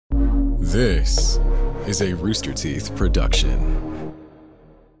This is a Rooster Teeth production.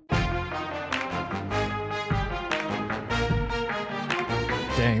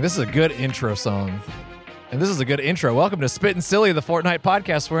 Dang, this is a good intro song. And this is a good intro. Welcome to Spittin' Silly, the Fortnite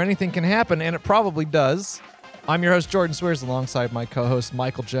podcast where anything can happen, and it probably does. I'm your host, Jordan Swears, alongside my co-host,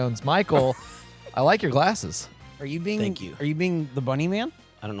 Michael Jones. Michael, I like your glasses. Thank you. Are you being the bunny man?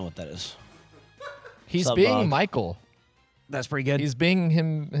 I don't know what that is. He's Sub being dog. Michael. That's pretty good. He's being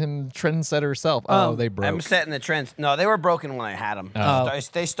him trendsetter self. Oh, they broke. I'm setting the trends. No, they were broken when I had them.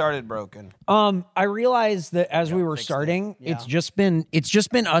 They started broken. I realized that as we were fixed it. starting, Yeah. it's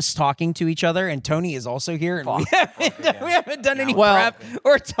just been us talking to each other, and Tony is also here, and we haven't done any prep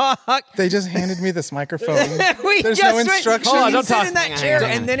or talk. They just handed me this microphone. We There's just no went, instructions. "Oh, don't sit talk." in that Hang on, chair,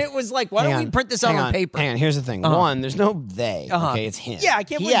 hang on. and then it was like, why don't we print this out on paper? Hang on. Here's the thing. One, there's no they. Okay, it's him. Yeah, I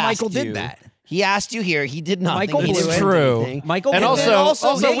can't He believe asked Michael did you. that. He asked you here. He did nothing. Michael He blew didn't it. do True. anything. Michael And blew it.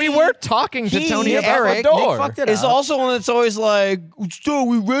 also we were talking to Tony about Eric, the door. Nick fucked it Is up. also one that's always like, "So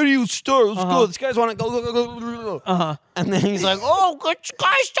we ready to start? Let's go." This guy's want to go. And then he's like, "Oh, good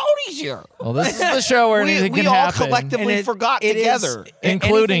guys, Tony's here." Well, this is the show where anything we can all happen, collectively And forgot it is- together.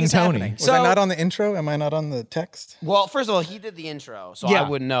 including anything's Tony. happening. Was I not on the intro? Am I not on the text? Well, first of all, he did the intro, so Yeah. I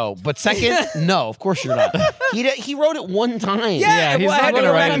wouldn't know. But second, no, of course you're not. He wrote it one time. Yeah, he's well, not I gonna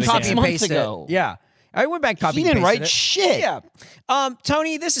went write back and it copy again. and paste Months ago. it. Yeah. I went back copy He and didn't pasted write it. shit. Yeah.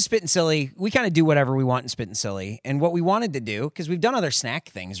 Tony, this is Spittin' Silly. We kind of do whatever we want in Spittin' Silly. And what we wanted to do, because we've done other snack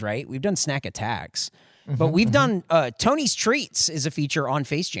things, right? We've done snack attacks. But we've done Tony's Treats is a feature on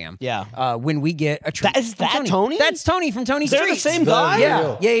Face Jam. Yeah. When we get a treat. Is from that Tony? That's Tony from Tony's They're the Treats. same guy?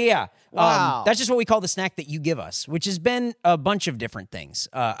 Yeah. Wow. That's just what we call the snack that you give us, which has been a bunch of different things.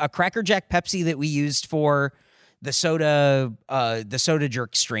 A Cracker Jack Pepsi that we used for the soda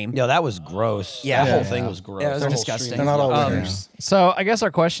jerk stream. Yo, that was gross. Yeah. That whole thing was gross. Yeah, it was That whole disgusting. stream. They're not all Um, winners. So I guess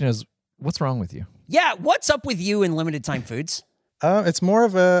our question is, what's wrong with you? Yeah, what's up with you in limited time foods? It's more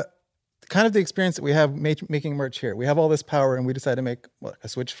of a kind of the experience that we have making merch here. We have all this power, and we decided to make a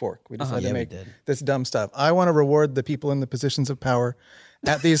switch fork. We decided to we make did. this dumb stuff. I want to reward the people in the positions of power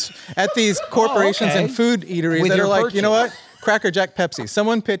at these corporations and food eateries With that your are like, purchase. you know what? Cracker Jack Pepsi.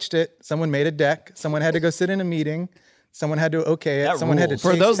 Someone pitched it. Someone made a deck. Someone had to go sit in a meeting. Someone had to okay it. That Someone had to rules. For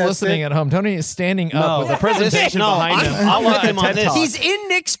taste those test listening it. at home, Tony is standing up with a presentation No, behind him. I'll let him on TED this. Talk. He's in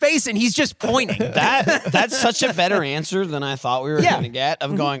Nick's face and he's just pointing. That's such a better answer than I thought we were Yeah. going to get.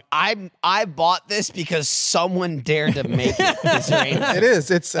 Of going, I bought this because someone dared to make it. Is your answer. It is.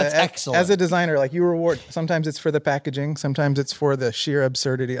 It's That's excellent. As a designer, like you reward. Sometimes it's for the packaging. Sometimes it's for the sheer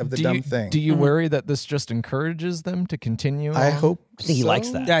absurdity of the dumb thing. Do you worry that this just encourages them to continue? I on? hope I think he so. likes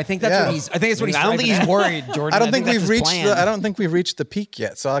that. Yeah, I think that's Yeah. what he's. I think that's what he's. I don't think driving he's at. worried, Jordan. I don't think that's we've his reached. plan. I don't think we've reached the peak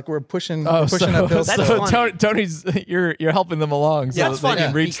yet. So like we're pushing Oh, uphill. That's still. funny. Tony's you're helping them along so That's that they funny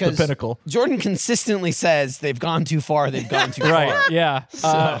can reach the because pinnacle. Jordan consistently says they've gone too far. They've gone too Right. far. Yeah.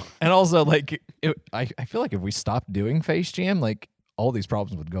 And also, like, I feel like if we stopped doing Face Jam, like, all these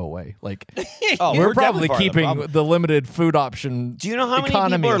problems would go away. Like, Oh, we're definitely probably part of the keeping problem. the limited food option. Do you know how many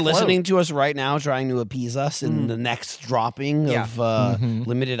economy people are afloat. listening to us right now trying to appease us in the next dropping Yeah. of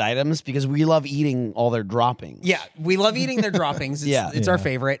limited items? Because we love eating all their droppings. Yeah, we love eating their droppings. It's, it's our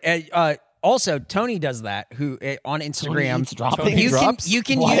favorite. Also, Tony does that. Who on Instagram? eats droppings? You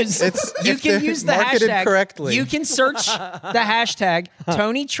can What? use you if can they're use the marketed hashtag correctly. You can search the hashtag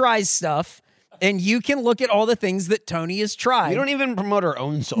Tony tries stuff, and you can look at all the things that Tony has tried. We don't even promote our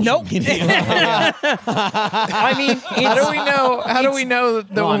own social Nope. media. I mean, How do we know? How do we know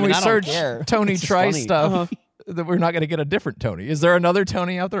that No, when I mean, we I don't search care. Tony It's try funny. stuff, that we're not going to get a different Tony? Is there another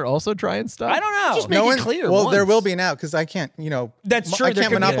Tony out there also trying stuff? I don't know. Just make it clear Well, there once. will be now because I can't. That's true. I There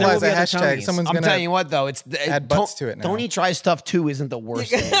can't could be- monopolize there a will be other hashtag. Tonys. Someone's I'm gonna telling you what, though, it's add butts to it now. Tony tries stuff too isn't the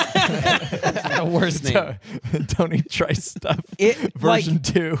worst thing. It's the worst name. Tony try stuff. It- version like-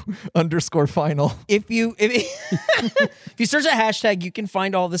 2_final. if you search a hashtag, you can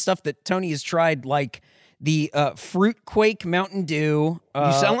find all the stuff that Tony has tried, like the Fruit Quake Mountain Dew.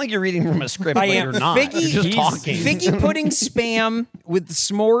 You sound like you're reading from a script, I but am you're not. Figgy, You're just talking. Figgy pudding spam with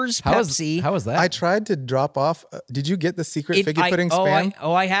s'mores Pepsi. How was that? I tried to drop off. Did you get the secret figgy pudding spam?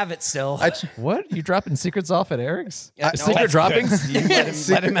 I have it still. What? You dropping secrets off at Eric's? no, Secret that's droppings?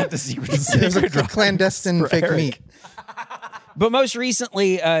 Let him at the secret. There's a clandestine fake Eric. meat. But most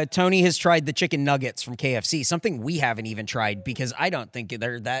recently, Tony has tried the chicken nuggets from KFC, something we haven't even tried because I don't think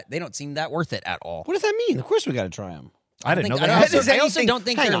they don't seem that worth it at all. What does that mean? Of course we got to try them. I didn't know think- that. I also don't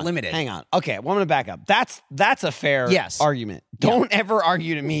think Hang they're on, limited. Hang on. Okay, well, I'm gonna back up. That's a fair Yes. argument. Don't ever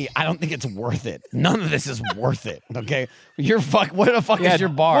argue to me. I don't think it's worth it. None of this is worth it. Okay, what the fuck is your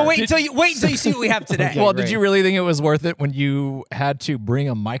bar? Well, wait until you see what we have today. Well, did you really think it was worth it when you had to bring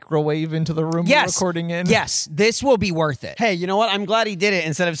a microwave into the room we're recording in? Yes, this will be worth it. Hey, you know what? I'm glad he did it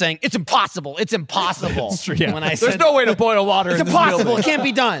instead of saying it's impossible. It's impossible. It's true, yeah. When I There's said, no way to boil water. it's in this impossible. building. It can't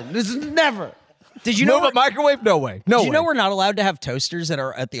be done. This is never. Did you know Move a microwave? No way. No Did way. you know we're not allowed to have toasters that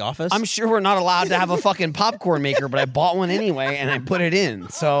are at the office? I'm sure we're not allowed to have a fucking popcorn maker, but I bought one anyway and I put it in.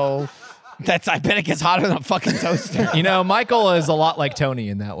 So I bet it gets hotter than a fucking toaster. You know, Michael is a lot like Tony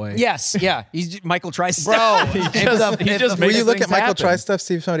in that way. Yes, yeah. Michael tries Bro, He just When makes you look things at Michael happen. Try stuff,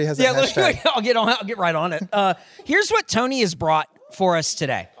 see if somebody has a Yeah, hashtag. I'll get right on it. Here's what Tony has brought for us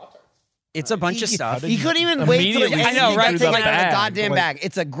today. It's a bunch of stuff. He couldn't even wait till Immediately I know, see right? through Taking the it out of the bag. goddamn bag.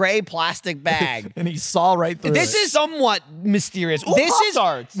 It's a gray plastic bag. And he saw right through This it. is somewhat mysterious. Ooh, This is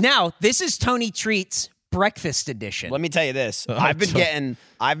Pop-Tarts. now. This is Tony Treat's breakfast edition. Let me tell you this. I've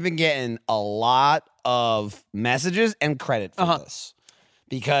been getting a lot of messages and credit for this.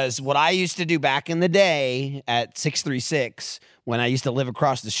 Because what I used to do back in the day at 636, when I used to live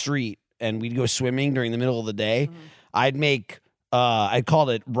across the street and we'd go swimming during the middle of the day, I'd make I called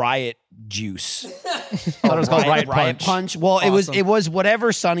it Riot Juice. I thought it was called Riot Punch. Well, it was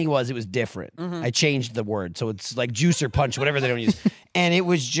whatever Sunny was. It was different. I changed the word, so it's like juice or punch, whatever they don't use. And it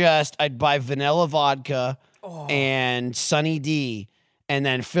was just I'd buy vanilla vodka and Sunny D, and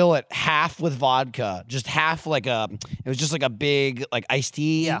then fill it half with vodka, just half it was just like a big like iced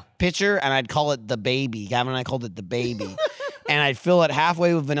tea pitcher, and I'd call it the baby. Gavin and I called it the baby. And I'd fill it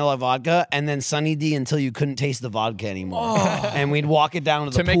halfway with vanilla vodka and then Sunny D until you couldn't taste the vodka anymore. And we'd walk it down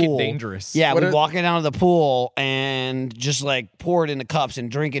to the pool. To make it dangerous. Yeah, we'd walk it down to the pool and just like pour it into cups and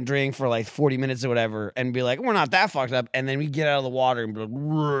drink for like 40 minutes or whatever and be like, we're not that fucked up. And then we'd get out of the water and be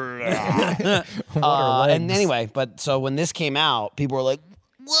like, and anyway, so when this came out, people were like,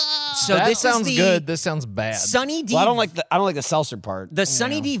 whoa. So That this sounds is the good. This sounds bad. Sunny D. Well, I don't like the seltzer part. the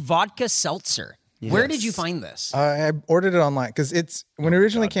Sunny D vodka seltzer. Where did you find this? I ordered it online because when it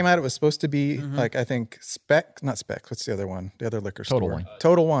originally came out, it was supposed to be like I think not Spec. What's the other one? The other liquor Total store, Wine.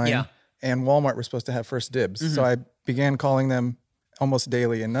 Total Wine, Yeah. and Walmart were supposed to have first dibs. So I began calling them almost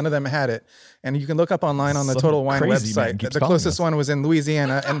daily, and none of them had it. And you can look up online on the Some Total Wine crazy man website. keeps The calling closest us. one was in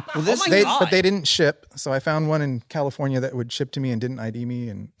Louisiana, and God. but they didn't ship. So I found one in California that would ship to me and didn't ID me.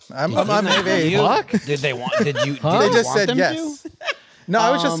 And I'm of age. Fuck? Did they want? Did you? They Did you just want said them yes. No,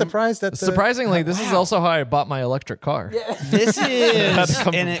 I was just surprised that Surprisingly, this is also how I bought my electric car. This Had is to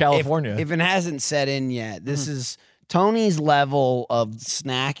come from California. If it hasn't set in yet, this is Tony's level of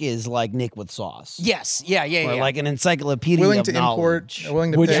snack is like Nick with sauce. Yes. Yeah. Or like an encyclopedia willing of to knowledge. import,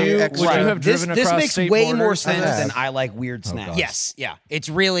 willing to Would pay you extra. have driven this across makes state way borders? more sense have. than I like weird snacks. Yes. Yeah. It's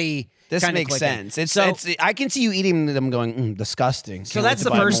really This kinda makes clicking. sense. so I can see you eating them going, disgusting. so Can't wait that's to the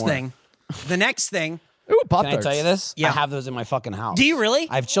buy first more." thing. The next thing. Ooh, Can Pop-Tarts. I tell you this? Yeah. I have those in my fucking house. Do you really?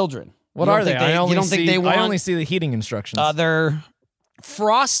 I have children. What You don't are they? think I only you don't see, think they want I only see the heating instructions. they're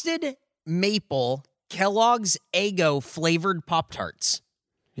Frosted maple Kellogg's Eggo flavored Pop-Tarts.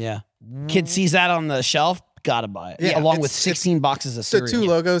 yeah. Kid sees that on the shelf, gotta buy it. Yeah, along with it's 16 boxes of the cereal. two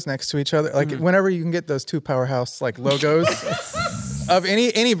logos next to each other. Like whenever you can get those two powerhouse like logos of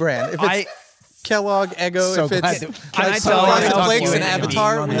any brand. If it's Kellogg, Eggo, So if it's glad that- Can I like tell you- Frosted I'll Flakes talk and to you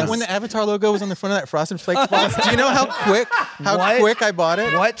Avatar, on when the, this. when the Avatar logo was on the front of that Frosted Flakes box, do you know how quick What? I bought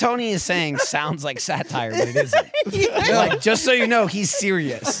it? What Tony is saying sounds like satire, but it isn't. Like, just so you know, he's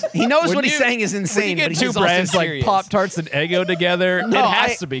serious. He knows When what he's you- saying is when insane, you get but two he's brands also like serious. Pop-Tarts and Eggo together, No, it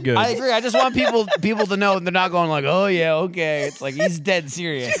has to be good. I agree. I just want people to know they're not going like, oh yeah, okay. It's like he's dead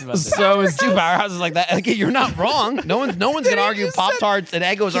serious about this. So is Two powerhouses like that. Okay, you're not wrong. No one's gonna argue Pop-Tarts and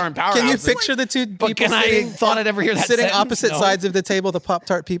Eggos aren't powerhouses. Can you picture the two But people can I sitting, thought I'd ever hear that sitting sentence? opposite No. sides of the table, the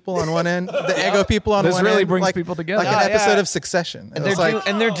Pop-Tart people on one end, the Eggo people on This one really end? brings like, people together. Like Yeah, an episode yeah. of Succession. And It's like,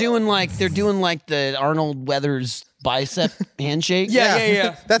 they're doing like the Arnold Weathers bicep handshake.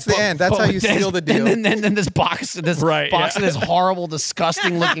 That's the end. That's how you seal the deal. And then this box of this horrible,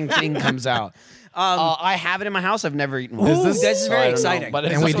 disgusting looking thing comes out. I have it in my house. I've never eaten one. This is So very I don't know, exciting. but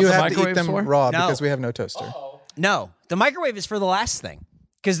and it's we this do what the have to eat microwave's them for? raw No. because we have no toaster. No, the microwave is for the last thing.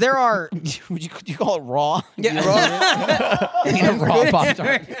 Because there are Would you call it raw? Yeah. You need a raw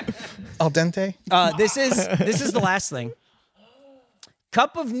Pop-Tart. Al dente. this is the last thing.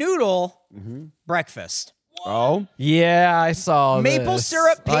 Cup of noodle breakfast. Oh, yeah, I saw Maple this.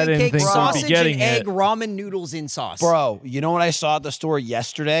 syrup, I didn't pancake, think we'd be sausage, getting and egg it. ramen noodles in sauce. bro, you know what I saw at the store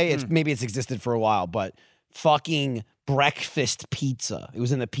yesterday? Maybe it's existed for a while, but fucking breakfast pizza. It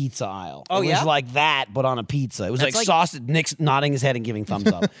was in the pizza aisle. Oh, it yeah? was like that, but on a pizza. It was That's like like- sausage. Nick's nodding his head and giving thumbs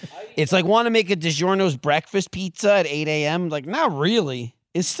up. It's like, want to make a DiGiorno's breakfast pizza at 8 a.m.? Like, not really.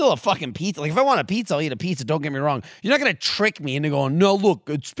 It's still a fucking pizza. Like, if I want a pizza, I'll eat a pizza. Don't get me wrong. You're not going to trick me into going, no, look,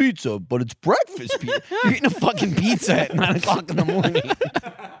 it's pizza, but it's breakfast pizza. You're eating a fucking pizza at 9 o'clock in the morning.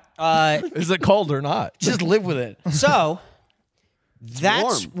 Is it cold or not? Just live with it. So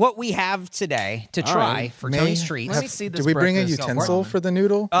that's warm. what we have today to try right. for May Tony's treats. Let me see this Do we bring a breakfast. utensil for the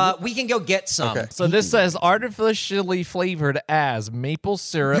noodle? We can go get some. Okay. So this says artificially flavored as maple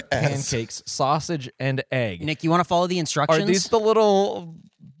syrup, pancakes, sausage, and egg. Nick, you want to follow the instructions? Are these the little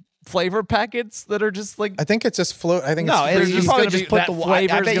flavor packets that are just like? I think it's just float. I think No, it's it's free. you probably gonna just be- put that the water.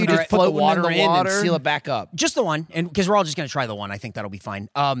 flavor's I bet you gonna be just put the floating in water the in water. and seal it back up. just the one, and because we're all just going to try the one. I think that'll be fine.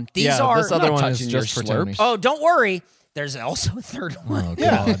 These Yeah, are. this other not one is touching your just for slurp. Tony. Oh, don't worry. There's also a third one. Oh,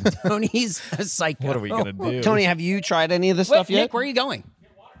 God. Tony's a psycho. What are we gonna do? Tony, have you tried any of this Wait, stuff yet? Nick, where are you going?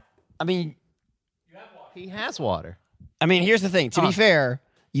 I mean, He has water. here's the thing. To be fair,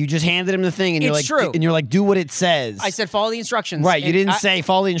 you just handed him the thing, and It's true. you're like, do what it says. I said follow the instructions. right. You and didn't I- say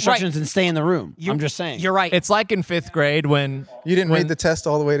follow the instructions Right. and stay in the room. You- I'm just saying. You're right. It's like in 5th grade when You didn't read the test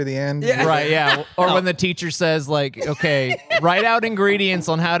all the way to the end. Yeah. right, yeah, or when the teacher says like, okay, write out ingredients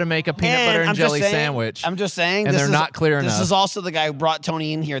on how to make a peanut butter and I'm just jelly saying- sandwich. I'm just saying, and this they're is- not clear This enough. is also the guy who brought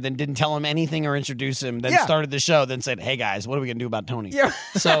Tony in here, then didn't tell him anything or introduce him, then Yeah. started the show, then said, "Hey guys, what are we gonna do about Tony?" Yeah.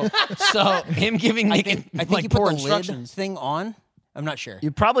 So him giving I Nick think like you put poor the lid instructions. thing on. I'm not sure.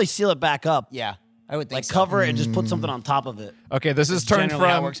 You'd probably seal it back up. Yeah, I would think Like so. cover it and just put something on top of it. Okay, this is turned generally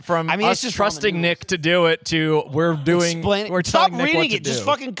how it from works. from I mean, it's us just trusting ramen Nick to do it to we're doing. Explain it. We're Stop telling Nick reading what to it. Just do.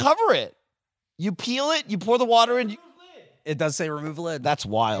 fucking cover it. You peel it. You pour the water in. It does say remove lid. That's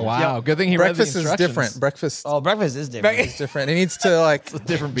wild. Wow, good thing he read Breakfast the is instructions. different. Breakfast Oh, breakfast is different. is different. It needs to like.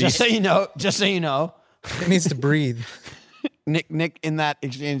 Different beast. Just so you know. Just so you know. It needs to breathe. Nick in that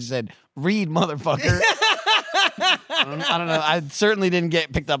exchange said, "Read, motherfucker." I don't know. I certainly didn't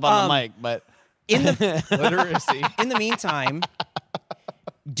get picked up on the mic, but in the Literacy. in the meantime,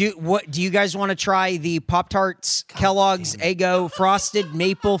 do you guys want to try the Pop-Tarts Kellogg's Eggo frosted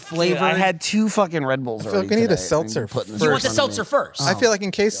maple flavor? I had 2 fucking Red Bulls. feel like we need a seltzer you want the seltzer first? I feel like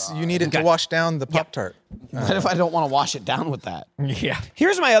in case you need it to wash down the Pop Tart. What if I don't want to wash it down with that? Yeah.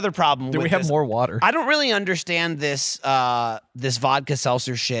 Here's my other problem. Do with we have this. more water? I don't really understand this this vodka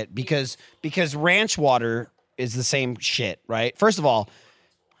seltzer shit because ranch water is the same shit, right? First of all,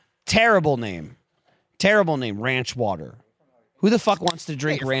 terrible name, ranch water. Who the fuck wants to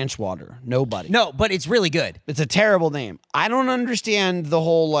drink ranch water? Nobody. No, but it's really good. It's a terrible name. I don't understand the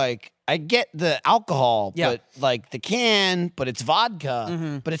whole like. I get the alcohol, Yeah. but like the can, but it's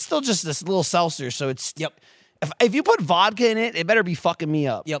vodka, but it's still just this little seltzer. So it's Yep. If you put vodka in it, it better be fucking me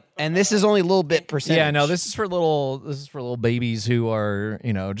up. Yep. And this is only a little bit percentage. Yeah, no, this is for little babies who are,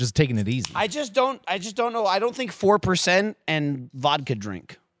 just taking it easy. I just don't know. I don't think 4% and vodka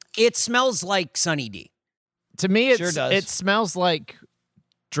drink. It smells like Sunny D. To me, Sure does. it smells like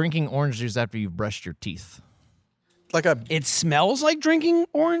drinking orange juice after you've brushed your teeth. Like a It smells like drinking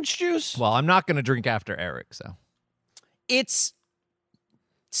orange juice. Well, I'm not going to drink after Eric, so. It's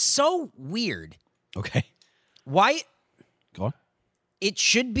so weird. Okay. Why Go on. it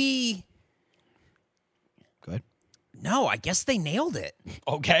should be? Go ahead. No, I guess they nailed it.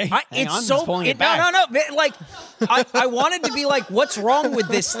 Okay. Hang Hang on, it's just pulling it back. No. Like, I wanted to be like, what's wrong with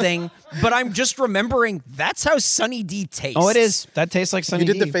this thing? But I'm just remembering that's how Sunny D tastes. Oh, it is. That tastes like Sunny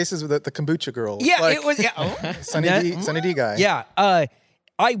you did D. the faces with the kombucha girl. Yeah, Like, it was. Yeah, oh. Sunny D guy. Yeah.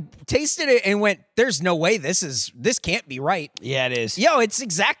 I tasted it and went, "There's no way this can't be right." Yeah, it is. Yo, it's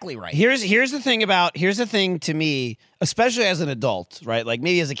exactly right. Here's the thing to me, especially as an adult, right? Like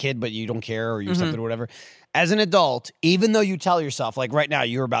maybe as a kid, but you don't care or you're something or whatever. As an adult, even though you tell yourself, like right now,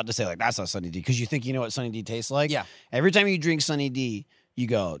 you're about to say, like, that's not Sunny D, because you think you know what Sunny D tastes like. Yeah. Every time you drink Sunny D, you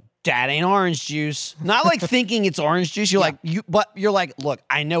go, that ain't orange juice. Not like thinking it's orange juice. You're like, look,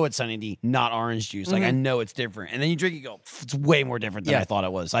 I know it's Sunny D, not orange juice. Like I know it's different. And then you drink, you go, it's way more different than I thought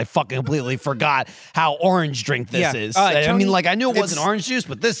it was. I fucking completely forgot how orange drink this Yeah. is. Tony, I mean, like I knew it wasn't it's- orange juice,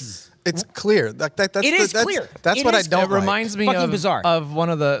 but this is. It's clear. Like that's It is that's, clear. That's It what I is- don't It reminds me Fucking of, bizarre. of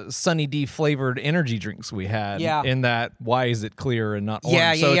one of the Sunny D flavored energy drinks we had. Yeah. In that, why is it clear and not orange?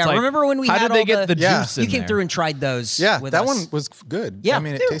 Yeah, So yeah, it's yeah. like, Remember when we how had did they all get the Yeah. juice You in came there? through and tried those. Yeah, with that us. one was good. Yeah, I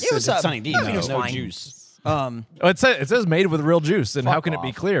mean, it it tasted. was, Sunny D. I mean, it was no fine. juice. Oh, it says made with real juice, and how can it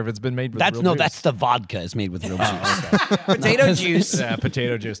be clear if it's been made with real juice? That's the vodka is made with real juice. Potato juice. Yeah,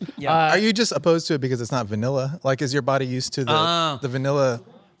 potato juice. Are you just opposed to it because it's not vanilla? Like, is your body used to the vanilla?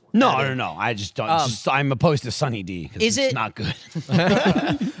 No. I just don't. I'm opposed to Sunny D because Is it's it- not good.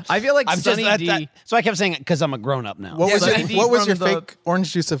 I feel like I'm Sunny just D. so I kept saying it because I'm a grown up now. What was, Sunny your, D what was from your the- fake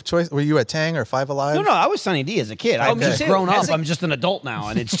orange juice of choice? Were you a Tang or Five Alive? No, I was Sunny D as a kid. I'm me just too. grown As up. a- I'm just an adult now,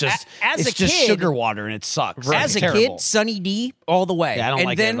 and it's just As it's a just kid- sugar water, and it sucks. As It's a terrible. kid, Sunny D all the way. Yeah, I don't and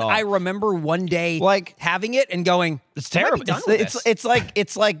like it then at all. I remember one day Like- having it and going, It's "I might terrible. be done with this."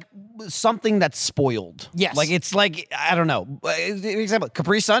 It's like something that's spoiled. Yes. Like it's like I don't know. Example: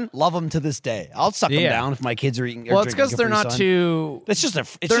 Capri Sun. Love them to this day. I'll suck them Yeah. down if my kids are eating. or Well, it's drinking because they're Capri not Sun. too. It's just a.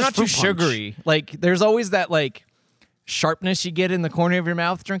 It's They're just not too fruit punch. sugary. Like there's always that like sharpness you get in the corner of your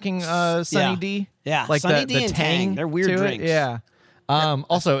mouth drinking Sunny Yeah. D. Yeah, like Sunny the, D the and tang. Tang, they're weird to it. drinks. Yeah.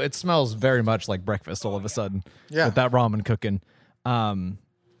 Also, it smells very much like breakfast all of a sudden. Yeah. With that ramen cooking.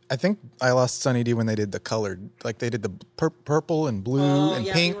 I think I lost Sunny D when they did the colored, like they did the purple and blue and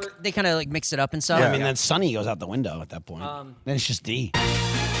pink. They kind of like mixed it up and stuff. Yeah. I mean, then Sunny goes out the window at that point. Then it's just D.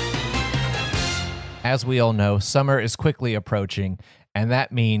 As we all know, summer is quickly approaching, and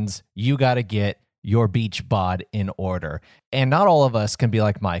that means you got to get your beach bod in order. And not all of us can be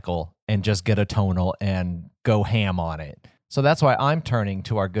like Michael and just get a tonal and go ham on it. So that's why I'm turning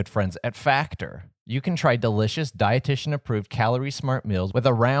to our good friends at Factor. You can try delicious, dietitian-approved calorie-smart meals with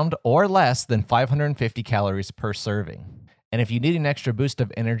around or less than 550 calories per serving. And if you need an extra boost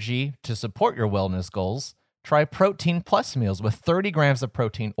of energy to support your wellness goals, try Protein Plus meals with 30 grams of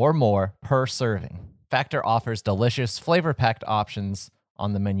protein or more per serving. Factor offers delicious, flavor-packed options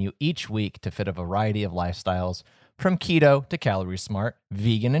on the menu each week to fit a variety of lifestyles, from keto to calorie smart,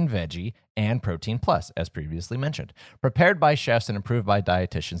 vegan and veggie, and protein plus, as previously mentioned. Prepared by chefs and approved by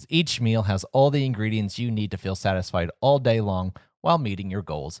dietitians, each meal has all the ingredients you need to feel satisfied all day long while meeting your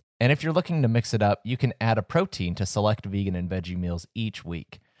goals. And if you're looking to mix it up, you can add a protein to select vegan and veggie meals each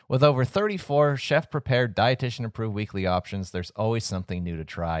week. With over 34 chef-prepared, dietitian-approved weekly options, there's always something new to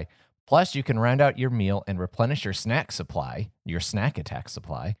try. Plus, you can round out your meal and replenish your snack supply, your snack attack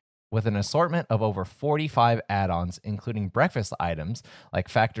supply, with an assortment of over 45 add-ons, including breakfast items like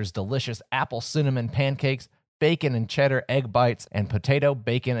Factor's delicious apple cinnamon pancakes, bacon and cheddar egg bites, and potato,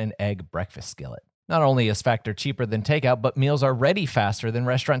 bacon, and egg breakfast skillet. Not only is Factor cheaper than takeout, but meals are ready faster than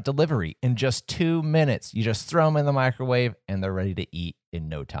restaurant delivery in just 2 minutes. You just throw them in the microwave and they're ready to eat in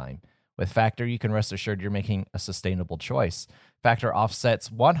no time. With Factor, you can rest assured you're making a sustainable choice. Factor offsets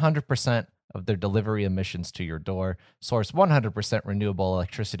 100% of their delivery emissions to your door, source 100% renewable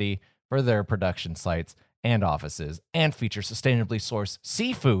electricity for their production sites and offices, and feature sustainably sourced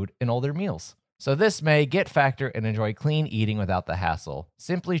seafood in all their meals. So this May, get Factor and enjoy clean eating without the hassle.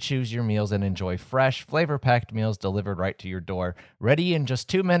 Simply choose your meals and enjoy fresh, flavor-packed meals delivered right to your door, ready in just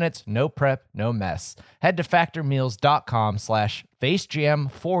 2 minutes, no prep, no mess. Head to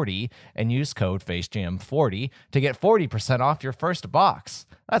factormeals.com/FaceJam40 and use code FaceJam40 to get 40% off your first box.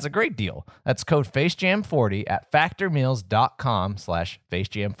 That's a great deal. That's code FaceJam40 at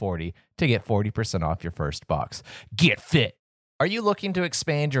factormeals.com/FaceJam40 to get 40% off your first box. Get fit. Are you looking to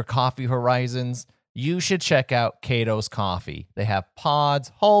expand your coffee horizons? You should check out Cato's Coffee. They have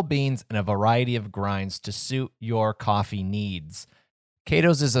pods, whole beans, and a variety of grinds to suit your coffee needs.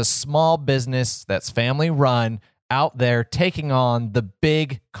 Cato's is a small business that's family run out there taking on the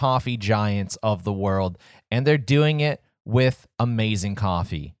big coffee giants of the world, and they're doing it with amazing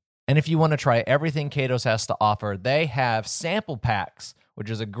coffee. And if you want to try everything Cato's has to offer, they have sample packs, which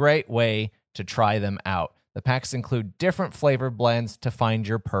is a great way to try them out. The packs include different flavor blends to find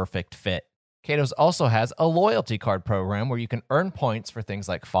your perfect fit. Cato's also has a loyalty card program where you can earn points for things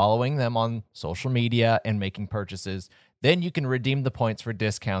like following them on social media and making purchases. Then you can redeem the points for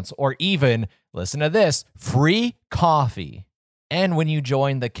discounts or even, listen to this, free coffee. And when you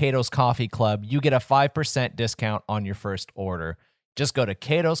join the Cato's Coffee Club, you get a 5% discount on your first order. Just go to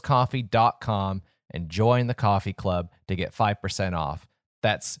catoscoffee.com and join the coffee club to get 5% off.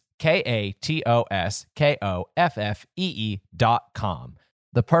 That's KATOSKOFFEE.com.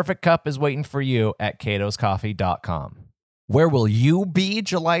 The perfect cup is waiting for you at catoscoffee.com. Where will you be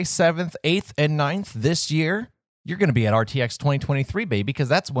July 7th, 8th, and 9th this year? You're going to be at RTX 2023, baby, because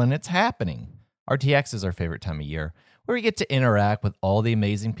that's when it's happening. RTX is our favorite time of year, where we get to interact with all the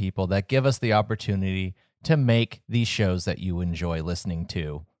amazing people that give us the opportunity to make these shows that you enjoy listening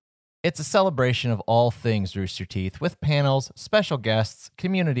to. It's a celebration of all things Rooster Teeth with panels, special guests,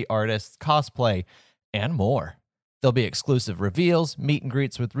 community artists, cosplay, and more. There'll be exclusive reveals, meet and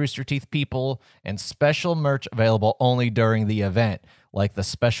greets with Rooster Teeth people, and special merch available only during the event, like the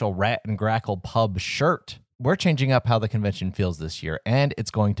special Rat and Grackle Pub shirt We're changing up how the convention feels this year, and it's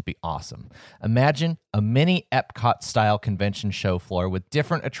going to be awesome. Imagine a mini Epcot-style convention show floor with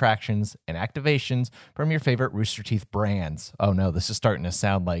different attractions and activations from your favorite Rooster Teeth brands. Oh no, this is starting to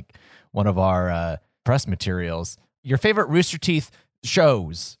sound like one of our press materials. Your favorite Rooster Teeth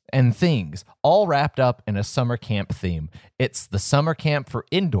shows and things, all wrapped up in a summer camp theme. It's the summer camp for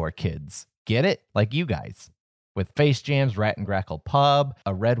indoor kids. Get it? Like you guys. With Face Jam's Rat and Grackle Pub,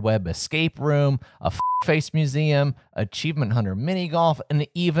 a Red Web escape room, a face museum, Achievement Hunter mini golf, and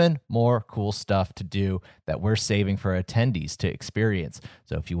even more cool stuff to do that we're saving for attendees to experience.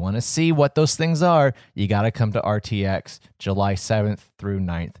 So if you want to see what those things are, you got to come to RTX July 7th through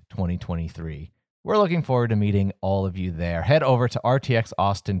 9th, 2023. We're looking forward to meeting all of you there. Head over to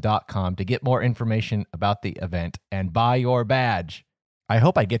rtxaustin.com to get more information about the event and buy your badge. I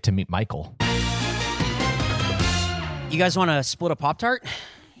hope I get to meet Michael. You guys want to split a Pop-Tart?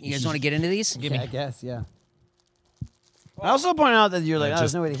 You guys want to get into these? I guess, yeah. I also point out that you're like,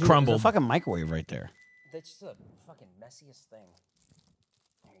 there's no way to heat it. crumbled. There's a fucking microwave right there. That's just the fucking messiest thing.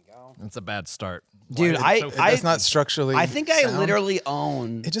 There you go. That's a bad start. Dude, It's not structurally. I think I sound. literally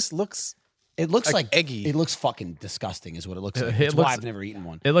own. It just looks. It looks like eggy. It looks fucking disgusting, is what it looks like. It That's why looks- I've never eaten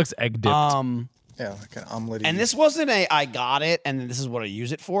one. It looks egg dipped. Yeah, like an omelet. And this wasn't I got it and this is what I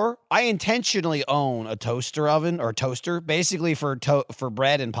use it for. I intentionally own a toaster oven or toaster basically for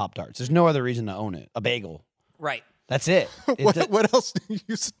bread and Pop-Tarts. There's no other reason to own it. A bagel. Right. That's it. What else do you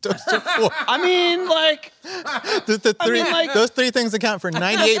use a toaster for? I mean, like, Those three things account for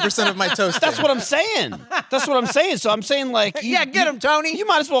 98% of my toasting. that's what I'm saying. That's what I'm saying. So I'm saying, like, Yeah, get 'em, Tony. You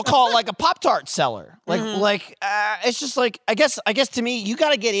might as well call it like a Pop-Tart seller. Like, it's just like, I guess to me, you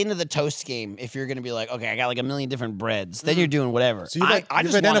got to get into the toast game if you're going to be like, okay, I got like a million different breads. Then you're doing whatever. So you've I just you've want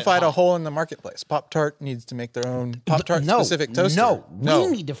it identified a hot. hole in the marketplace. Pop-Tart needs to make their own Pop-Tart specific toaster. No, we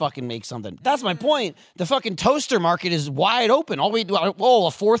need to fucking make something. That's my point. The fucking toaster market is wide open. All we do,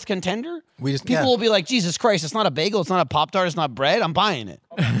 a fourth contender? People will be like, Jesus Christ, it's not a bagel, it's not a Pop-Tart, it's not bread. I'm buying it.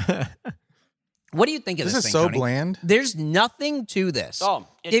 What do you think of this This thing, is so Tony? bland. There's nothing to this. Oh,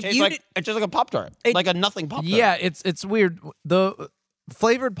 it tastes like it's just like a Pop-Tart. Like a nothing Pop-Tart. Yeah, it's weird. The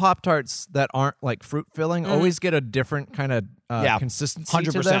flavored Pop-Tarts that aren't like fruit filling always get a different kind of consistency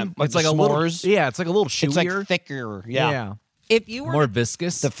 100%. to them. Like It's the like a little, s'mores. yeah, it's like a little chewier. It's like thicker. Yeah. If you were More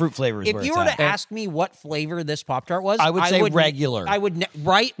viscous. The fruit flavor is if where you it's were at. to ask me what flavor this Pop-Tart was, I would say regular. I would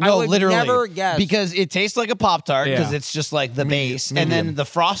right. No, I would literally. never guess Because it tastes like a Pop-Tart because Yeah. it's just like the base. And then the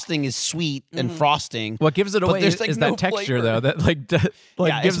frosting is sweet and frosting. what gives it But away there's, is, like, that no texture, flavor. though, that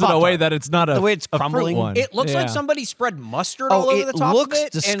Yeah, it's gives it away Pop-Tart. that it's not a The way it's a fruit crumbling. one. It looks like Yeah. somebody spread mustard Oh, all over it the top looks of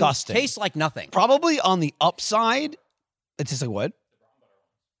it disgusting. and tastes like nothing. Probably on the upside, it tastes like what?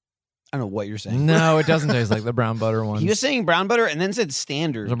 I don't know what you're saying. No, it doesn't taste like the brown butter one. He was saying brown butter and then said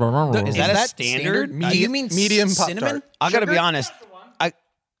standard. Is that a standard? Do you mean medium cinnamon? Pop-Tart. I gotta be Sugar? honest.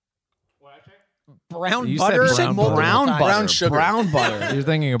 Brown You said butter. brown butter. Brown butter. Brown sugar. Brown butter. You're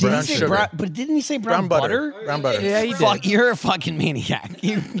thinking of Did he brown say sugar. but didn't he say brown, Brown butter. Brown butter. Yeah, he did. Fuck, you're a fucking maniac.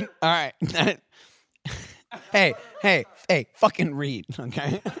 All right. hey, fucking read,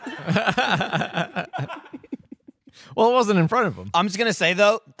 okay? Well, it wasn't in front of him. I'm just gonna say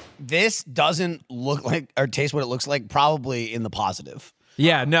though, this doesn't look like or taste what it looks like. Probably in the positive.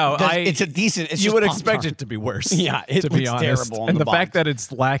 Yeah, no, It's a decent. It's you just would Pop-Tart. expect it to be worse. Yeah, it to be looks honest. terrible on and the the fact box. that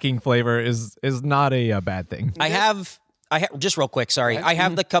it's lacking flavor is not a bad thing. I have just real quick. Sorry, I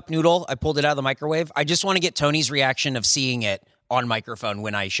have the cup noodle. I pulled it out of the microwave. I just want to get Tony's reaction of seeing it on microphone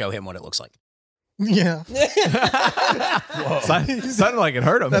when I show him what it looks like. Yeah. Sounded like it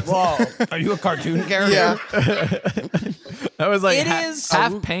hurt him. Whoa, are you a cartoon character? Yeah. That was like It is-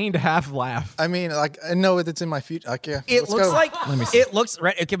 half pained, half laugh. I mean, like, I know it's in my future. Like, yeah. It let's looks go. like it looks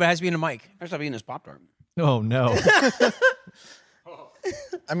right. Okay, but it has to be in a mic. I stop eating this Pop-Tart. Oh no.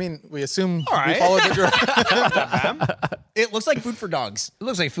 I mean, we assume right. we followed the direction. It looks like food for dogs. It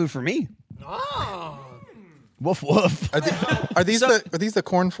looks like food for me. Oh. Woof woof. Are these the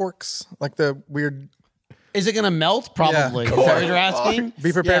corn forks? Like the weird. Is it gonna melt? Probably. Yeah. Is that what you're asking?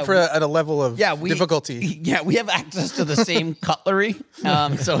 Be prepared Yeah, for at a level of difficulty. Yeah, we have access to the same cutlery,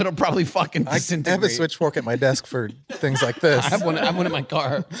 so it'll probably fucking I have a disintegrate. switch fork at my desk for things like this. I have one in my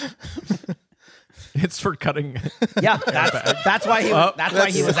car. It's for cutting. Yeah, that's why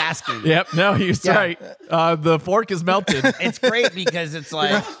he was asking. Yep. No, he's right. The fork is melted. It's great because it's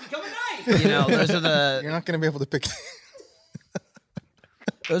like, those are the. You're not going to be able to pick.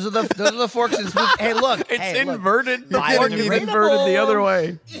 Those are the forks and spoons. Hey, look. It's hey, look. inverted. The Biodegradable. fork is inverted the other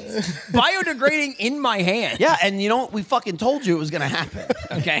way. Biodegrading in my hand. Yeah, and you know what? We fucking told you it was going to happen.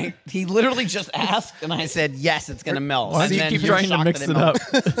 Okay? He literally just asked, and I said, yes, it's going to melt. Why And do you then keep you're trying to shocked mix that it up?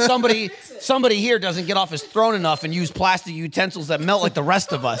 melted. Somebody here doesn't get off his throne enough and use plastic utensils that melt like the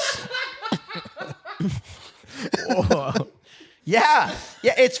rest of us. Whoa. Yeah,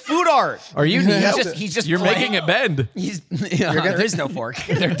 it's food art. Are you? He's just You're playing. making it bend. There is no fork.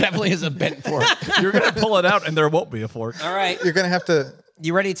 There definitely is a bent fork. You're gonna pull it out, and there won't be a fork. All right. You're gonna have to.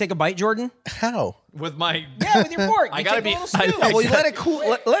 You ready to take a bite, Jordan? How? With my, Yeah, with your fork. I You gotta take a be. little scoop. Well, you let it cool.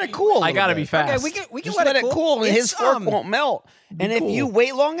 Let it cool. I gotta be fast. Okay, we can Just let it cool, and his fork It's, won't melt. And if you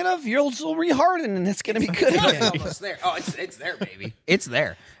wait long enough, you'll reharden, and it's gonna be good again. almost there. Oh, it's there, baby. It's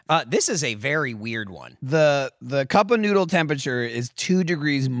there. This is a very weird one. The cup of noodle temperature is 2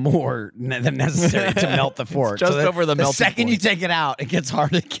 degrees more than necessary to melt the fork. just that over the melting second you point. take it out, it gets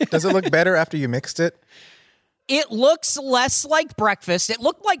hard again. Does it look better after you mixed it? It looks less like breakfast. It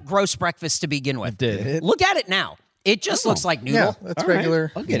looked like gross breakfast to begin with. It did. Look at it now. It just looks like noodle. Yeah, that's All right,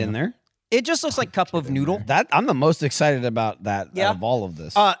 regular. I'll get in there. It just looks like cup of noodle. That I'm the most excited about that Yeah. out of all of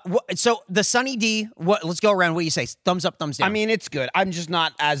this. So the Sunny D. Let's go around. What do you say? Thumbs up, thumbs down. I mean, it's good. I'm just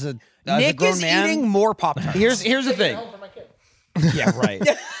not as a Nick grown is man. eating more Pop-Tarts. Here's the thing. Yeah, right.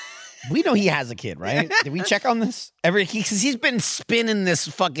 We know he has a kid, right? Did we check on this? He's been spinning this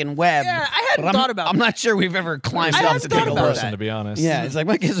fucking web. Yeah, I hadn't but thought about I'm that. not sure we've ever climbed I up hadn't to thought take a about look. that. To be honest. Yeah, it's like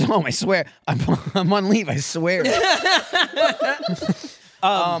my kid's home. I swear, I'm on leave. I swear.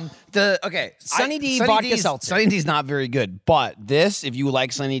 Sunny D vodka seltzer. Sunny D's not very good, but this, if you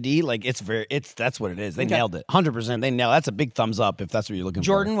like Sunny D, like that's what it is. They nailed it, 100%. They nailed. That's a big thumbs up if that's what you're looking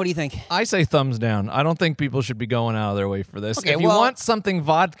Jordan, what do you think? I say thumbs down. I don't think people should be going out of their way for this. Okay, if you well- want something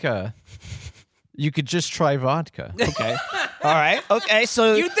vodka, you could just try vodka. for. Okay, all right, okay.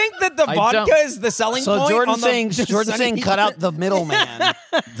 So You think that the I vodka don't. is the selling So point? Jordan's on the saying cut out the middleman,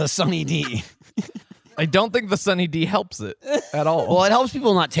 the Sunny D. I don't think the Sunny D helps it at all. Well, it helps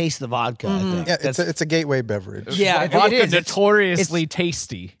people not taste the vodka. I think. Yeah, it's a gateway beverage. Yeah, vodka it is. notoriously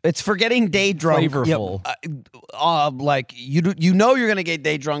tasty. It's for getting day drunk. Flavorful. Like you know you're gonna get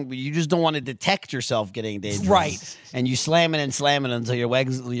day drunk, but you just don't want to detect yourself getting day drunk. Right. And you slam it until your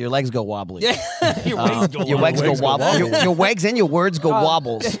legs go wobbly. Your ways go Your wild. legs go wobble. Your legs and your words go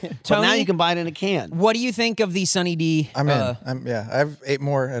wobbles. But now Tony? you can buy it in a can. What do you think of the Sunny D? I'm in. I have 8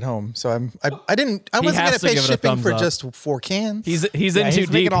 more at home, so I wasn't has gonna to pay give it a shipping thumbs for up. just 4 cans. He's in he's too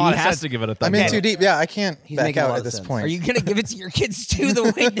making deep. a lot He of has sense. to give it a thumbs I'm in up. too deep. Yeah, I can't back making a out lot at of this sense. point. Are you gonna give it to your kids too? The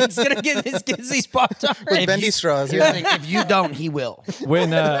way Nick's gonna give his kids these Pop-Tarts? With bendy straws? Here's the Yeah. thing, if you don't, he will. When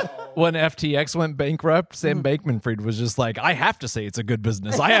FTX went bankrupt, Sam Bankman-Fried was just like, I have to say it's a good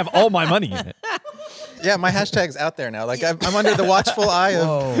business. I have all my money in it. Yeah, my hashtag's out there now. Like I'm under the watchful eye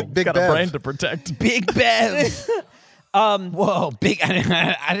of Big Got a Bev. brand to protect. Big Bev. Whoa, big!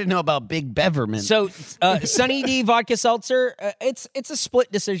 I didn't know about Big Beverman. So, Sunny D vodka seltzer. It's a split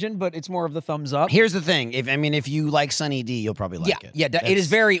decision, but it's more of the thumbs up. here's the thing: if you like Sunny D, you'll probably like it. It is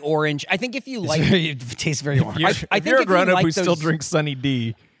very orange. I think if you like, It tastes very orange. I If think you're a if you grown up like who still those- drinks Sunny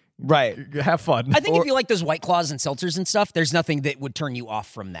D, Right. have fun. I think if you like those White Claws and seltzers and stuff, there's nothing that would turn you off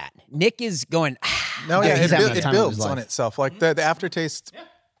from that. Nick is going. No, yeah, he's it, having buil- a it time of his builds on life. itself. Like the aftertaste.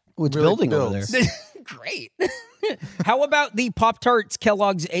 It's really building over builds. there. Great. How about the Pop-Tarts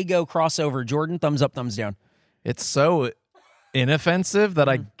Kellogg's Eggo crossover? Jordan, thumbs up, thumbs down. It's so inoffensive that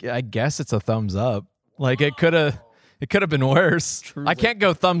I guess it's a thumbs up. Like it could have been worse. I can't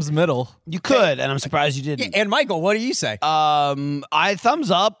go thumbs middle. You could, and I'm surprised you didn't. And Michael, what do you say? I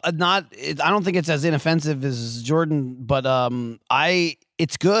thumbs up. I don't think it's as inoffensive as Jordan, but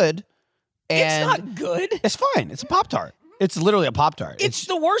it's good. And it's not good. It's fine. It's a Pop-Tart. It's literally a Pop-Tart. It's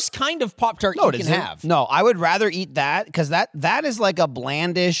the worst kind of Pop-Tart no, you it can isn't. have. No, I would rather eat that because that is like a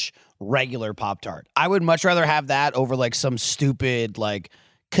blandish regular Pop-Tart. I would much rather have that over like some stupid like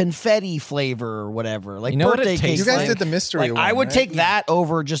confetti flavor or whatever. Like You know what it birthday cake. tastes You guys like- did the mystery Like, one. I would right? take that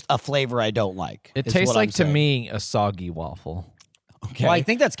over just a flavor I don't like. It is tastes what I'm like to saying. me a soggy waffle. Okay. Well, I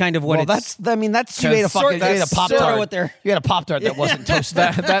think that's kind of what Well, it's. you ate a fucking you ate a that's Pop sorta Tart. what they're- You had a Pop Tart that wasn't toasted.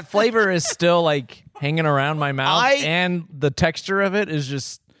 That flavor is still like hanging around my mouth, and the texture of it is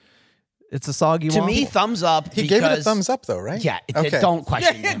just it's a soggy To waffle. me, thumbs up. He gave it a because- thumbs up though, right? Yeah. Okay. Don't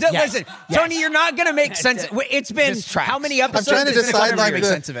question him. Yes. Listen, Yes. Tony, you're not going to make sense. It's been This tracks. how many I'm episodes? trying to It's been decide, whatever like, makes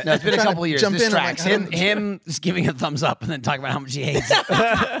the- sense of it. No, it's been a trying to couple years. jump This in, I'm tracks. like, Him just giving a thumbs up and then talking about how much he hates it.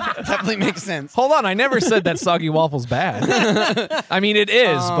 Definitely makes sense. Hold on, I never said that soggy waffle's bad. I mean, it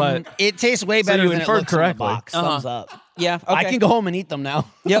is, but It tastes way So better you than it inferred looks on the correctly. box. Thumbs up. Yeah, okay. I can go home and eat them now.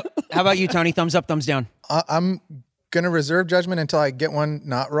 Yep. How about you, Tony? Thumbs up, thumbs down. I'm gonna reserve judgment until I get one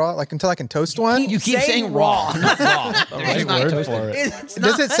not raw, like until I can toast one. You keep saying raw, not raw. It's not toasted.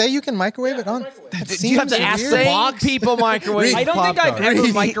 Does it say you can microwave it on? Do you have to ask the box? People microwave. I don't think I've Pop-Tart. ever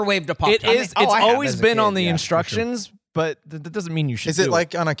microwaved a Pop-Tart. It is. Oh, It's I have always as a been kid, on the yeah, for instructions, but that doesn't mean you should. Is it do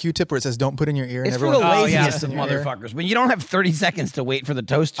like on a Q-tip where it says "Don't put in your ear"? It's and for everyone the Oh, yeah. laziest of motherfuckers. When you don't have 30 seconds to wait for the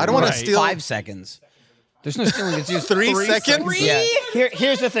toaster. I don't wanna Right. steal- 5 seconds. There's no stealing. It's just 3 seconds? Yeah.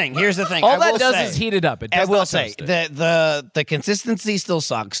 Here's the thing. All I that will does say- is heat it up. It I does will not say toast it. the consistency still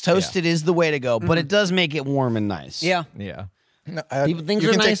sucks. Toasted is the way to go, but it does make it warm and nice. Yeah. Yeah. No, Things you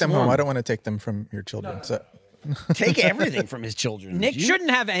are can nice take them and home. warm. I don't want to take them from your children. So Take everything from his children. Nick You- shouldn't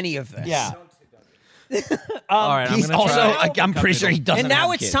have any of this. Yeah. All right. I'm He's gonna also. try. I'm pretty sure he doesn't. And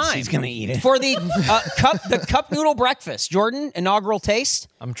now have it's kids. time. He's gonna eat it. For the cup noodle breakfast. Jordan, inaugural taste.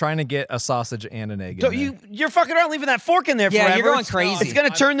 I'm trying to get a sausage and an egg. In there. You're fucking around leaving that fork in there Yeah, forever. you're going crazy. It's gonna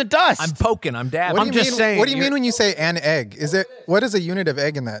turn the dust. I'm poking. I'm dabbing. what I'm do you just mean? saying, What do you you're- mean when you say an egg? Is it what is a unit of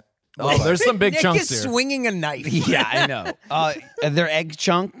egg in that? Oh, there's some big Nick chunks is here. swinging a knife. yeah, I know. Their egg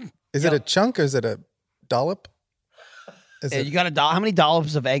chunk. Is it a chunk or is it a dollop? Is You it? got how many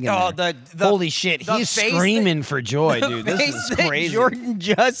dollops of egg in Oh, there? the Holy shit! the He's face screaming for joy, dude. This Face is that crazy. Jordan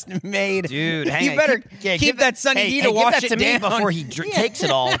just made. Dude, hang you on. better Yeah, keep give that Sunny D to give wash that it to me down before he takes it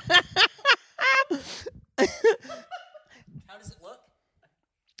all. How does it look?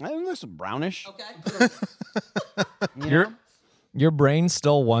 It looks brownish. Okay. Your brain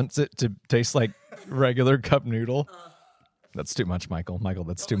still wants it to taste like regular cup noodle. That's too much, Michael. Michael,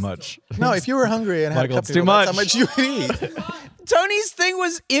 that's too much. No, if you were hungry and had Michael, a cup it's too noodle, that's much. how much you would eat. Tony's thing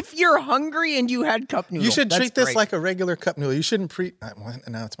was if you're hungry and you had cup noodle. You should That's treat this great. like a regular cup noodle. You shouldn't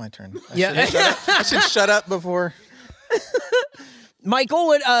now it's my turn. Yeah. I should shut up before. Michael,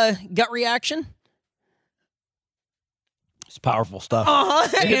 what gut reaction? It's powerful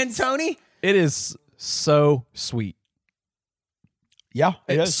stuff. And Tony? It is so sweet. Yeah,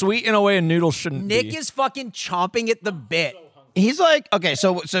 It's sweet in a way a noodle shouldn't Nick be. is fucking chomping at the bit. He's like, okay,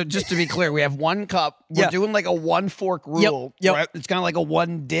 so just to be clear, we have one cup. We're Yeah. doing like a 1 fork rule. Yep. Right? It's kind of like a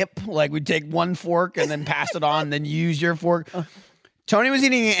 1 dip. Like we take 1 fork and then pass it on, then you use your fork. Tony was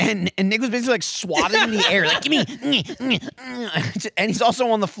eating it, and Nick was basically like swatting in the air, like, give me. And he's also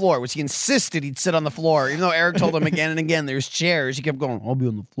on the floor, which he insisted he'd sit on the floor. Even though Eric told him again and again, there's chairs. He kept going, I'll be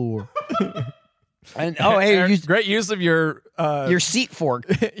on the floor. And hey, Eric, great use of your seat fork.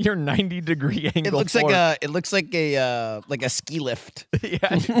 your 90-degree angle. It looks fork. like a ski lift,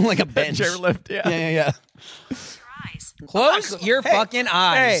 yeah, like a bench. chairlift. Yeah. Yeah. Close your fucking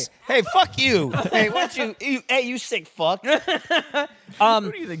eyes. Hey, fuck you. Hey, what you sick fuck.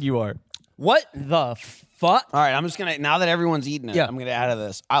 Who do you think you are? What the fuck? All right, I'm just gonna, now that everyone's eating it, Yeah. I'm gonna add to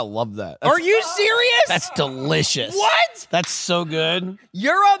this. I love that. Are you serious? That's delicious. What? That's so good.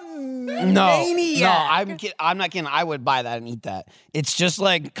 You're a No, maniac. I'm not kidding. I would buy that and eat that. It's just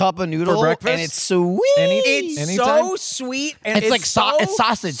like cup of noodle For breakfast? and it's sweet. It's Anytime? so sweet and it's like so it's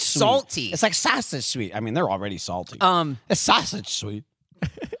sausage sweet. salty. It's like sausage sweet. I mean, they're already salty. Um, It's sausage sweet.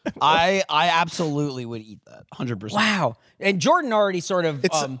 I absolutely would eat that. 100%. wow. And Jordan already sort of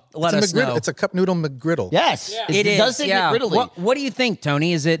It's let it's us a McGriddle. know. It's a cup noodle McGriddle. Yes, It is. does say yeah. McGriddly. What do you think,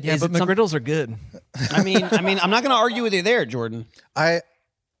 Tony? Is it? Yeah, is but it some- McGriddles are good. I mean, I'm not going to argue with you there, Jordan.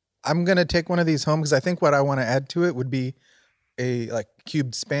 I'm gonna take one of these home because I think what I want to add to it would be a like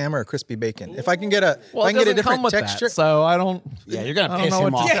cubed spam or a crispy bacon. If I can get a Well, if I it can get a doesn't come different with texture. that, so I don't. Yeah, you're gonna I don't piss know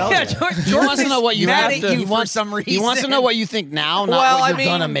him what off. to tell Yeah, you. Jordan He wants to know what you mad have at to. you He for wants some reason. He wants to know what you think now, not Well, what I you're mean,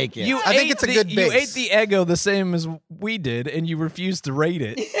 gonna make it. I think it's a good You base. ate the Eggo the same as we did, and you refused to rate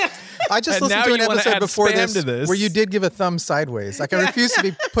it. I just And listened now to an you wanna episode add before spam to this. where you did give a thumb sideways. Like I refuse to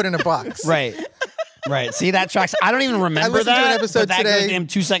be put in a box. Right. Right. See, that tracks. I don't even remember listened to that. an episode but that today. goes to him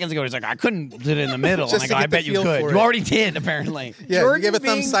 2 seconds ago. He's like, I couldn't put it in the middle. Just And I to go, I get the bet you feel could. for You it. already did, apparently. Yeah, Jordan you gave a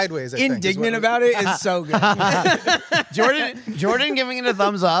thumb being sideways. I think, is indignant what- about it is so good. Jordan giving it a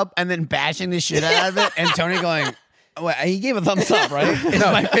thumbs up and then bashing the shit out of it, and Tony going, well, he gave a thumbs up, right? It's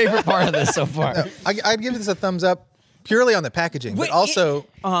my favorite part of this so far. I'd give this a thumbs up purely on the packaging, Wait, but also,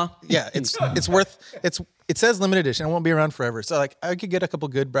 Uh-huh. it says limited edition. It won't be around forever. So like, I could get a couple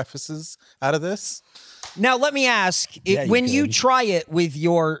good breakfasts out of this. Now let me ask: Yeah, you when you could. try it with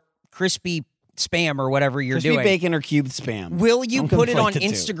your crispy spam or whatever you're Crispy doing, bacon or cubed spam. will you Don't put it on conflate the two.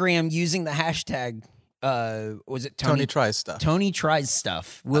 Instagram using the hashtag? Was it Tony tries stuff. Tony tries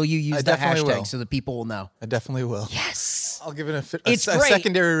stuff. Will you use I that definitely hashtag will. so that people will know? I definitely will. Yes. I'll give it a It's a great.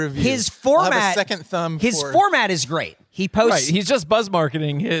 secondary review. His I'll format, have a second thumb. His for, format is great. He Right, posts. he's just buzz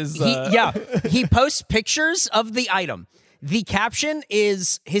marketing his. He posts pictures of the item. The caption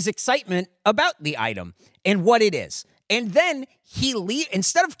is his excitement about the item and what it is, and then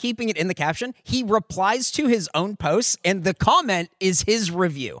instead of keeping it in the caption, he replies to his own posts, and the comment is his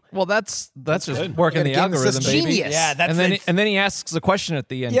review. Well, that's just working the You gotta game the algorithm, system. baby. Genius. Yeah, that's And then he asks a question at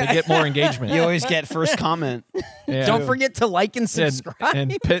the end to get more engagement. you always get first comment. Yeah. Don't forget to like and subscribe.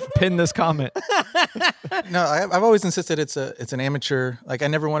 and pin this comment. No, I've always insisted it's an amateur. Like I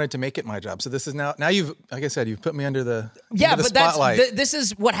never wanted to make it my job. So this is now you've, like I said, you've put me under the spotlight. This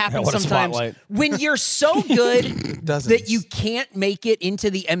is what happens what a sometimes spotlight. when you're so good Dozens. that you can't make it into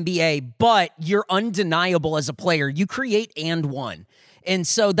the NBA, but you're undeniable as a player. You create and one. And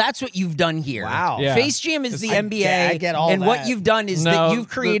so that's what you've done here. Wow. Yeah. Face Jam is the NBA, I get all and what that. you've done is No, that you've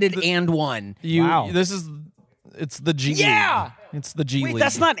created and one. It's the G Yeah. League. It's the G Wait, League.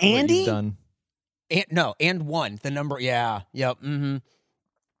 that's not what you've Andy? done. And one. The number, yeah. Yep. Mm-hmm.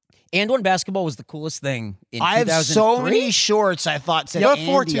 And one basketball was the coolest thing in I have 2003. so many shorts I thought said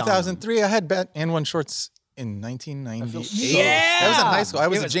Before Andy on them. 2003, I had and one shorts in 1998. Yeah! I was in high school. I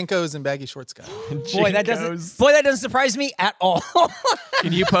was a Jinkos and baggy shorts guy. Boy, that doesn't surprise me at all.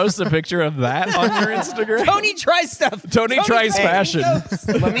 Can you post a picture of that on your Instagram? Tony tries stuff. Tony tries fashion.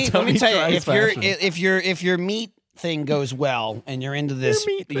 Let me Tony tell you, tries if your meat thing goes well and you're into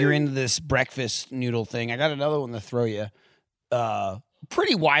this breakfast noodle thing, I got another one to throw you.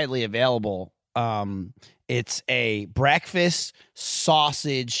 Pretty widely available. It's a breakfast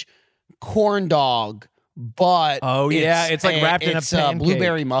sausage corn dog, but it's like wrapped in a pancake.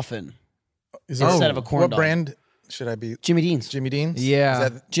 blueberry muffin Is there- instead of a corn What dog. brand should I be? Jimmy Dean's. Jimmy Dean's? Yeah.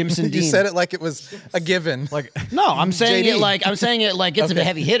 Is that, Jimson You Dean. said it like it was a given. Like No, I'm saying JD. it like it's a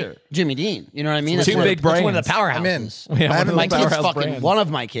heavy hitter. Jimmy Dean. You know what I mean? Two big That's one of brands. the I'm in. powerhouses. Yeah, one of the My kids powerhouse fucking brands. one of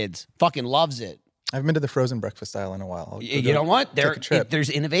my kids fucking loves it. I haven't been to the frozen breakfast aisle in a while. I'll You go know what? take a trip. There's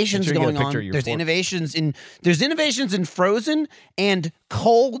innovations Make sure you get going a picture on. of your There's fork. innovations in frozen and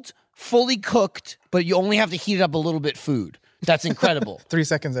cold, fully cooked, but you only have to heat it up a little bit. Food. That's incredible. 3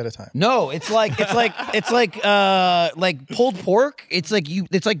 seconds at a time. No, it's like pulled pork. It's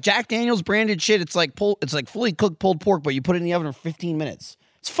like Jack Daniel's branded shit. It's like fully cooked pulled pork, but you put it in the oven for 15 minutes.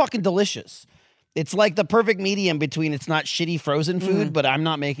 It's fucking delicious. It's like the perfect medium between it's not shitty frozen food, but I'm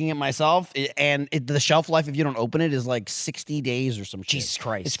not making it myself. The shelf life, if you don't open it, is like 60 days or some shit. Jesus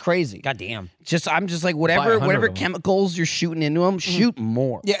Christ. It's crazy. God damn. I'm just like, Buy whatever 100 of them. chemicals you're shooting into them, shoot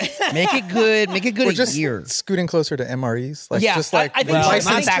more. Yeah. Make it good. Make it good We're a just year. scooting closer to MREs. Like, Yeah, just like I think licensed,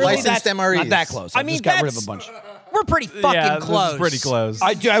 not that close. licensed MREs. Not that close. I mean, just got rid of that's- a bunch. We're pretty fucking yeah, close. This is pretty close.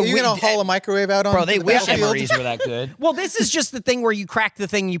 I do. Are you going to haul a microwave out on Bro, they the wish battlefield? MREs were that good. Well, this is just the thing where you crack the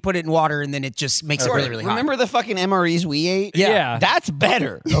thing, you put it in water, and then it just makes it really, really hot. Remember the fucking MREs we ate? Yeah. That's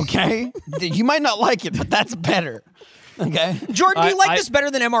better, okay? You might not like it, but that's better. Okay? Jordan, do you like I- this better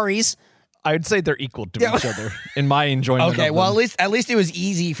than MREs? I'd say they're equal to each other in my enjoyment. Okay, of well, them. at least it was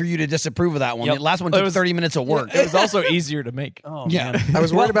easy for you to disapprove of that one. Yep. The last one It took was- 30 minutes of work. it was also easier to make. Oh, Yeah. man. I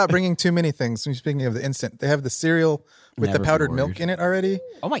was worried about bringing too many things. Speaking of the instant, they have the cereal with Never the be powdered worried. milk in it already.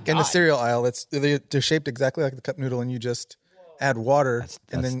 Oh, my In God. the cereal aisle, they're shaped exactly like the cup noodle, and you just add water,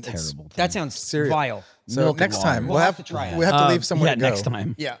 and then it's terrible. That sounds cereal. vile. So Milk and next water. time We'll have to try it. we have to leave somewhere Yeah, to go. next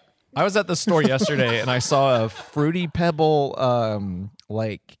time. Yeah. I was at the store yesterday and I saw a Fruity Pebble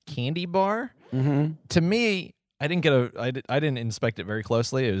like candy bar. Mm-hmm. To me, I didn't inspect it very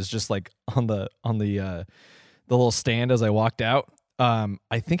closely. It was just like on the little stand as I walked out.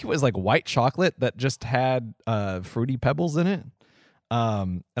 I think it was like white chocolate that just had Fruity Pebbles in it.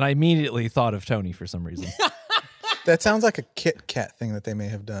 And I immediately thought of Tony for some reason. That sounds like a Kit Kat thing that they may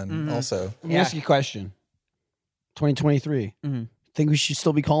have done. Mm-hmm. Also, Let me ask you a question. 2023. Think we should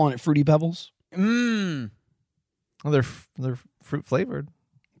still be calling it Fruity Pebbles? Mmm. Well, they're fruit flavored.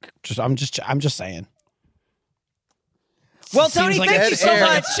 I'm just saying. Well, Tony, like thank you it's so air.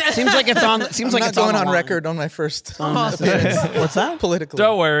 much. Seems like it's on. Seems I'm like not it's going on on the record on my first line. appearance What's that? politically.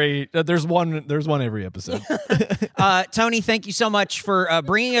 Don't worry. There's one every episode. Tony, thank you so much for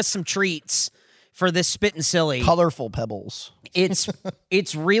bringing us some treats for this Spittin' Silly. Colorful pebbles.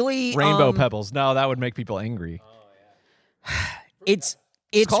 It's really Rainbow pebbles. No, that would make people angry. It's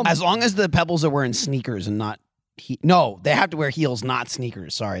As long as the pebbles are wearing sneakers and not. No, they have to wear heels, not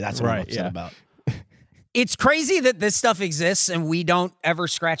sneakers. Sorry, that's what I'm Right, upset yeah. about. It's crazy that this stuff exists and we don't ever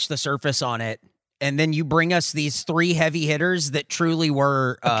scratch the surface on it. And then you bring us these three heavy hitters that truly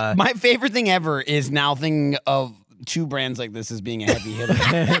were. My favorite thing ever is now thinking of two brands like this as being a heavy hitter.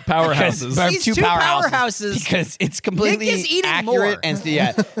 Powerhouses. Because- These two powerhouses. because it's completely Nick is eating accurate more. and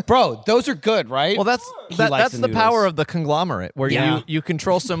yeah, bro, those are good, right? Well, that's He likes that's the noodles. power of the conglomerate, where Yeah. you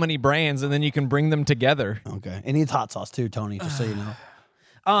control so many brands and then you can bring them together. Okay, it needs hot sauce too, Tony. Just so you know.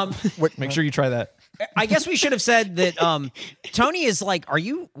 Make sure you try that. I guess we should have said that Tony is like,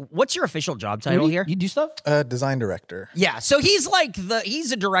 what's your official job title here? You do stuff? Design director. Yeah, so he's like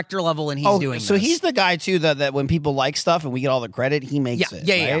he's a director level and he's doing so this. he's the guy too that when people like stuff and we get all the credit, he makes it.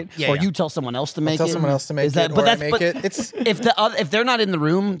 Yeah. Or you tell someone else to make it. Tell someone else to make it, or I make it. It's if they're not in the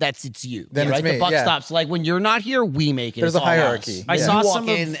room, it's you. Then right? it's me, The buck yeah. stops. Like when you're not here, we make it. There's It's a all us. hierarchy. I Yeah. saw You walk some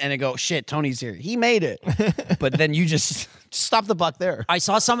in and I go, shit, Tony's here. He made it. But then you just stop the buck there. I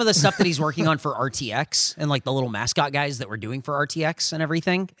saw some of the stuff that he's working on for RTX and like the little mascot guys that we're doing for RTX and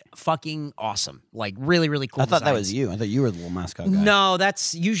everything. Fucking awesome. Like really, really cool. I thought that designs. was you. I thought you were the little mascot guy. No,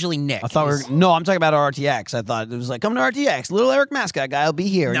 that's usually Nick. I thought no, I'm talking about RTX. I thought it was like, come to RTX. Little Eric mascot guy will be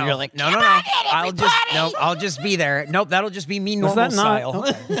here. No, And you're like, no. I'll just be there. Nope, that'll just be me normal that not?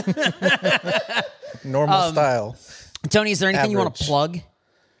 style. normal style. Tony, is there anything you want to Average. plug?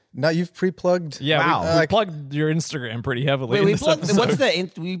 No, you've pre-plugged. Yeah, Wow. we plugged your Instagram pretty heavily. wait, in we this plugged,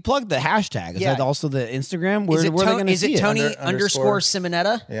 episode. we plugged the hashtag. Is Yeah. that also the Instagram? Where, Is it, where are they going to is see it it? Tony Under- underscore underscore.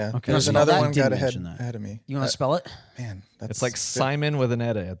 Simonetta? Yeah. Okay. There's Spell another that? one Didn't got ahead mention that. of me. You want to spell it? Man, that's It's like Simon with an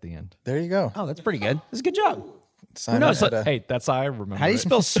edit at the end. There you go. Oh, that's pretty good. That's a good job. Simon No, so, Edda. hey, that's how I remember. How do you it.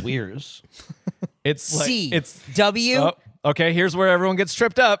 spell Swears? It's like, C It's W. oh, okay. Here's where everyone gets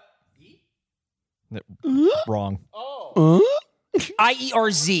tripped up. Wrong.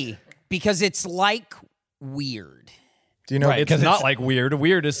 IERZ because it's like weird. Do you know? It's not like weird.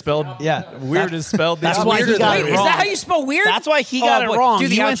 Weird is spelled. Yeah. Weird is spelled. that's the why he opposite. got Wait, it is wrong. that how you spell weird? That's why he got boy, it wrong. Do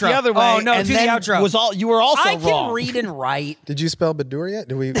the You outro. went the other way. Oh no, and do the then outro. you were also I wrong. can read and write. Did you spell Badur yet?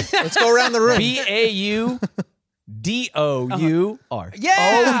 Let's go around the room. BAUDOUR.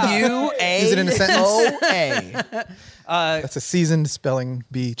 Yeah. O-U-A. Use it in a sentence. O-A. That's a seasoned spelling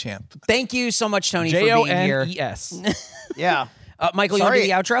bee champ. Thank you so much, Tony, for being here. JONES. Yeah. Michael, you want to do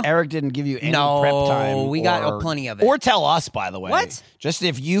the outro? Eric didn't give you any No, prep time. we got plenty of it. Or tell us, by the way. What? Just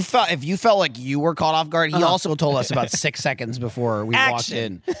if you felt like you were caught off guard, he also told us about 6 seconds before we walked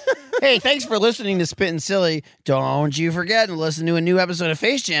in. Hey, thanks for listening to Spittin' Silly. Don't you forget to listen to a new episode of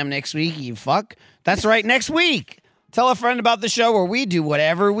Face Jam next week, you fuck. That's right, next week. Tell a friend about the show where we do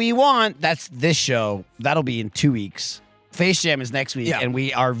whatever we want. That's this show. That'll be in 2 weeks. Face Jam is next week, and we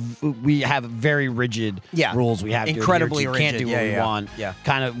have very rigid rules we have to Incredibly adhere to. Can't rigid. do what we want. Yeah.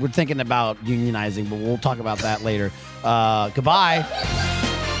 Kind of, we're thinking about unionizing, but we'll talk about that later. Goodbye.